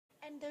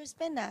And there's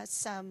been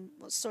some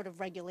sort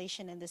of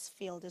regulation in this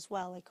field as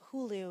well, like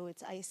Hulu.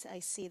 I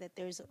see that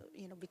there's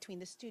between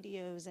the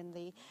studios and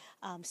the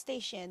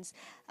stations.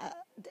 Uh,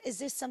 is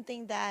this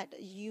something that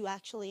you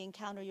actually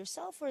encounter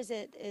yourself, or is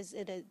it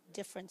a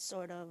different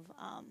sort of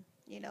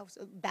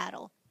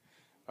battle?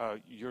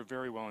 You're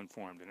very well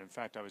informed, and in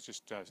fact, I was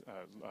just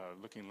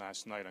looking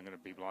last night. I'm going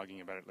to be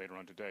blogging about it later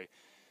on today.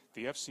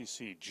 The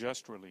FCC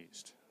just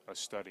released a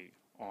study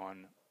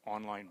on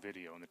online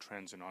video and the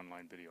trends in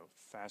online video.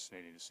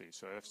 Fascinating to see.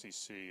 So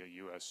FCC, a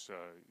U.S.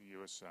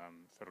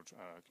 Federal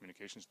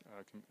Communications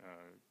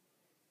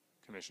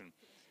Commission,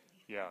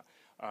 yeah.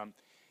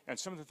 And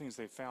some of the things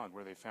they found,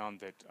 where they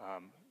found that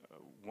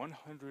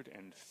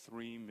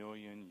 103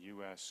 million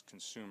U.S.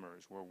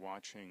 consumers were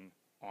watching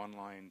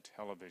online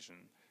television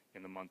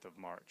in the month of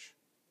March.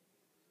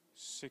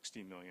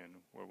 60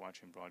 million were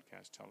watching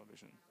broadcast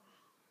television.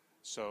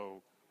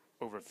 So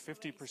over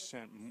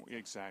 50% more,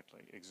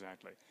 exactly.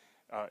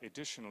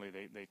 Additionally,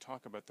 they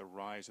talk about the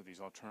rise of these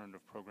alternative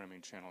programming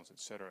channels,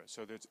 etc.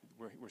 So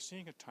we're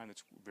seeing a time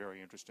that's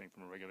very interesting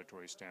from a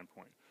regulatory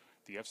standpoint.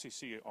 The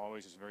FCC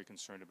always is very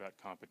concerned about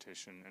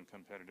competition and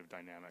competitive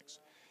dynamics.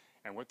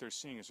 And what they're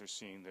seeing is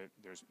that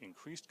there's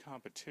increased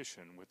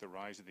competition with the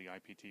rise of the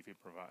IPTV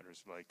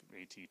providers like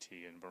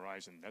AT&T and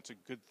Verizon. That's a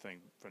good thing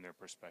from their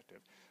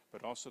perspective.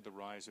 But also the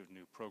rise of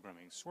new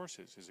programming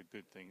sources is a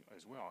good thing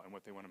as well. And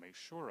what they want to make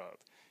sure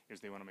of is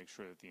they want to make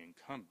sure that the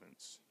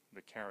incumbents,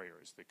 the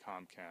carriers, the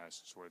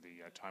Comcasts or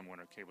the Time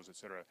Warner cables,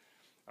 etc.,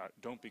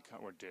 don't become,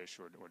 or Dish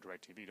or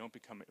DirecTV, don't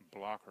become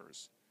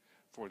blockers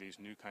for these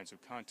new kinds of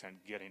content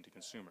getting to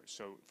consumers.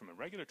 So from a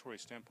regulatory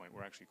standpoint,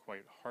 we're actually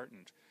quite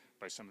heartened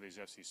by some of these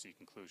FCC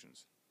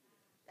conclusions.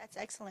 That's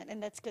excellent,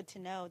 and that's good to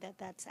know that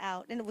that's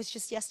out. And it was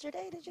just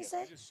yesterday, did you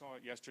say? I just saw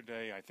it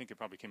yesterday. I think it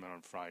probably came out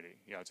on Friday.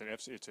 Yeah, it's an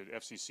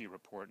FCC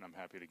report, and I'm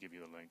happy to give you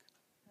the link.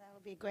 That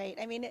would be great.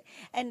 I mean,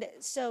 and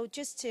so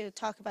just to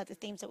talk about the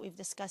themes that we've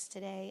discussed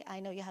today,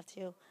 I know you have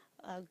to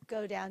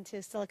go down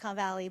to Silicon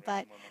Valley,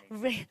 but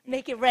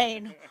make it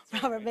rain,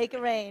 Robert, make it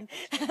rain.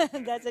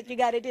 That's what you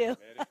got to do.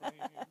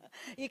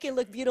 You can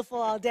look beautiful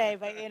all day,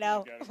 but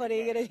what are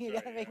you going to do? You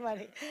got to make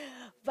money.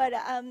 But,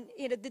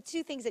 the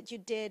two things that you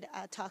did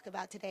talk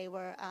about today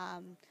were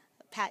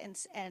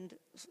patents and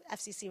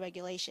FCC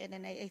regulation.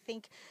 And I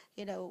think,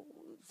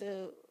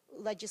 the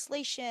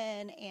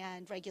legislation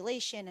and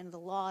regulation and the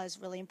law is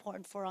really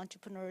important for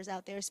entrepreneurs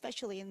out there,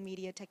 especially in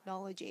media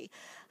technology.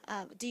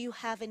 Do you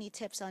have any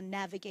tips on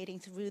navigating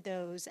through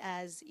those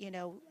as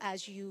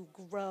you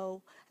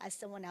grow, as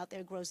someone out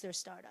there grows their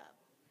startup?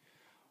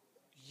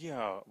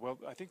 Yeah, well,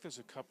 I think there's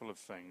a couple of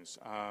things.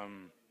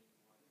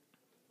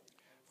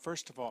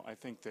 First of all, I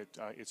think that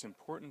it's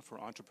important for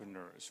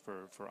entrepreneurs,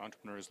 for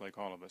entrepreneurs like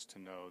all of us, to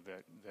know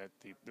that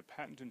the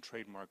Patent and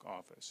Trademark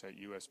Office at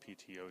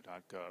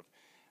uspto.gov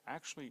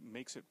actually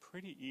makes it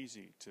pretty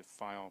easy to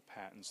file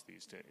patents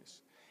these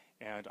days.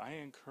 And I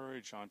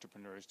encourage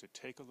entrepreneurs to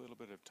take a little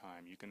bit of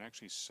time. You can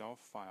actually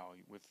self-file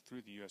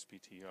through the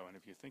USPTO, and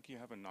if you think you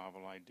have a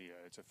novel idea,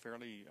 it's a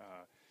fairly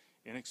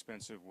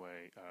inexpensive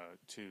way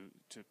to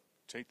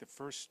take the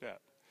first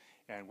step.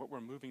 And what we're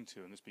moving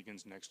to, and this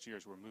begins next year,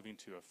 is we're moving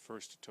to a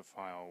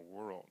first-to-file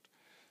world.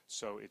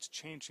 So it's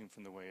changing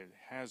from the way it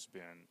has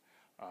been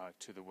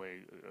to the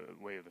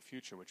way of the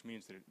future, which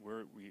means that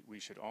we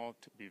should all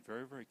be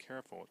very, very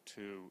careful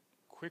to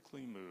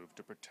quickly move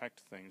to protect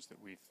things that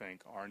we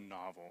think are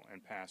novel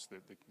and pass the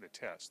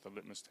test, the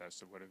litmus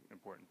test of what an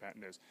important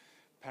patent is.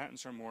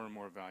 Patents are more and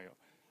more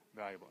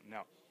valuable.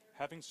 Now,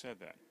 having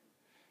said that,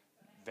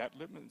 that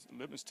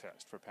litmus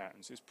test for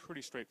patents is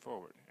pretty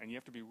straightforward, and you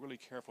have to be really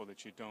careful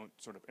that you don't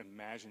sort of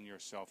imagine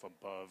yourself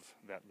above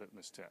that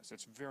litmus test.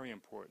 It's very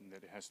important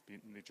that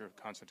that your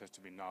concept has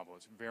to be novel.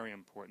 It's very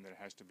important that it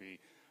has to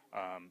be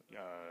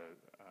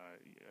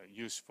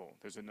useful.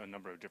 There's a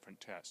number of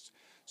different tests.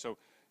 So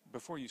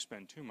before you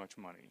spend too much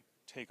money,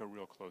 take a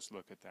real close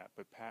look at that.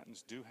 But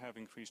patents do have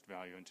increased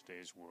value in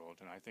today's world,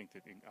 and I think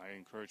that I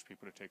encourage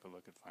people to take a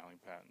look at filing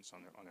patents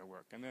on their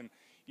work. And then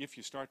if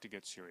you start to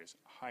get serious,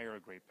 hire a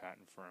great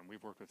patent firm.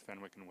 We've worked with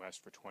Fenwick and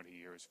West for 20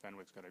 years.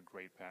 Fenwick's got a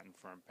great patent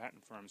firm.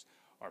 Patent firms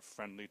are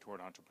friendly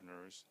toward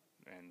entrepreneurs,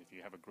 and if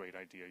you have a great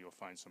idea, you'll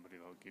find somebody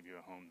that'll give you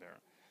a home there.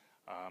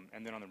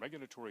 And then on the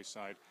regulatory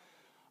side,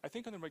 I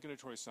think on the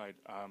regulatory side,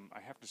 I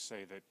have to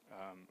say that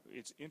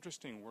it's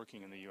interesting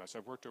working in the U.S.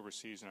 I've worked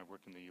overseas and I've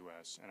worked in the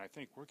U.S., and I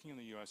think working in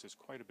the U.S. is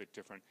quite a bit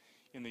different.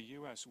 In the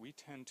U.S., we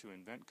tend to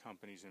invent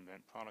companies,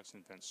 invent products,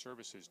 invent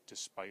services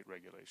despite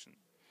regulation.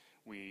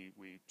 We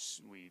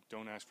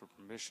don't ask for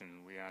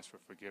permission, we ask for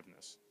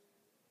forgiveness.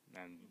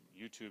 And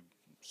YouTube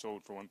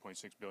sold for $1.6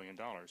 billion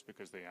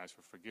because they asked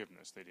for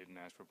forgiveness. They didn't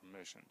ask for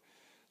permission.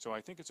 So I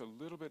think it's a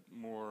little bit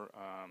more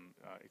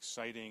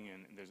exciting,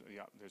 and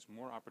there's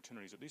more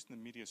opportunities, at least in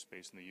the media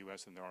space in the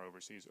U.S. than there are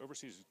overseas.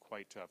 Overseas is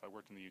quite tough. I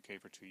worked in the U.K.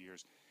 for 2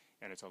 years,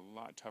 and it's a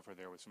lot tougher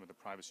there with some of the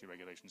privacy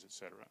regulations, et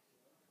cetera.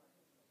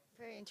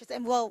 Very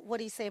interesting. Well, what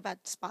do you say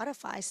about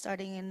Spotify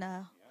starting in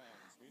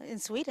in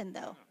Sweden,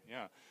 though.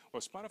 Yeah.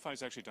 Well,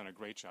 Spotify's actually done a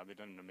great job. They've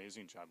done an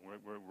amazing job.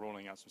 We're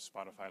rolling out some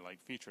Spotify-like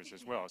features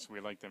as well, so we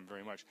like them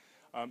very much.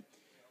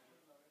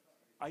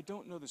 I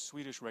don't know the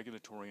Swedish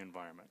regulatory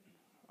environment.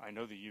 I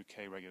know the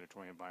UK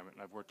regulatory environment,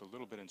 and I've worked a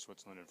little bit in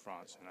Switzerland and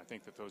France, and I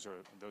think that those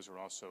are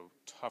also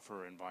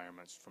tougher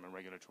environments from a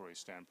regulatory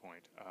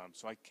standpoint.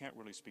 So I can't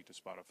really speak to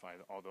Spotify,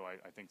 although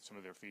I think some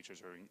of their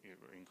features are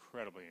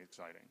incredibly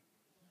exciting.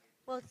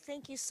 Well,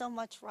 thank you so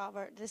much,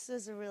 Robert. This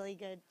was a really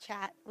good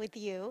chat with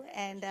you.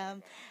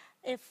 And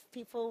if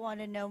people want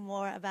to know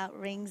more about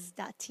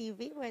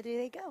Rings.tv, where do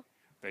they go?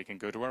 They can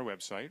go to our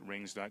website,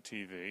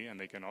 rings.tv, and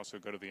they can also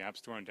go to the App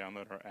Store and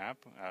download our app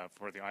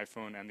for the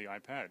iPhone and the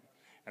iPad.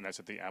 And that's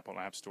at the Apple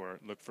App Store.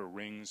 Look for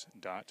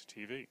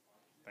rings.tv.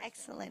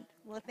 Excellent.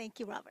 Well, thank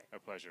you, Robert. A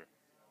pleasure.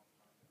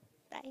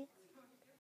 Bye.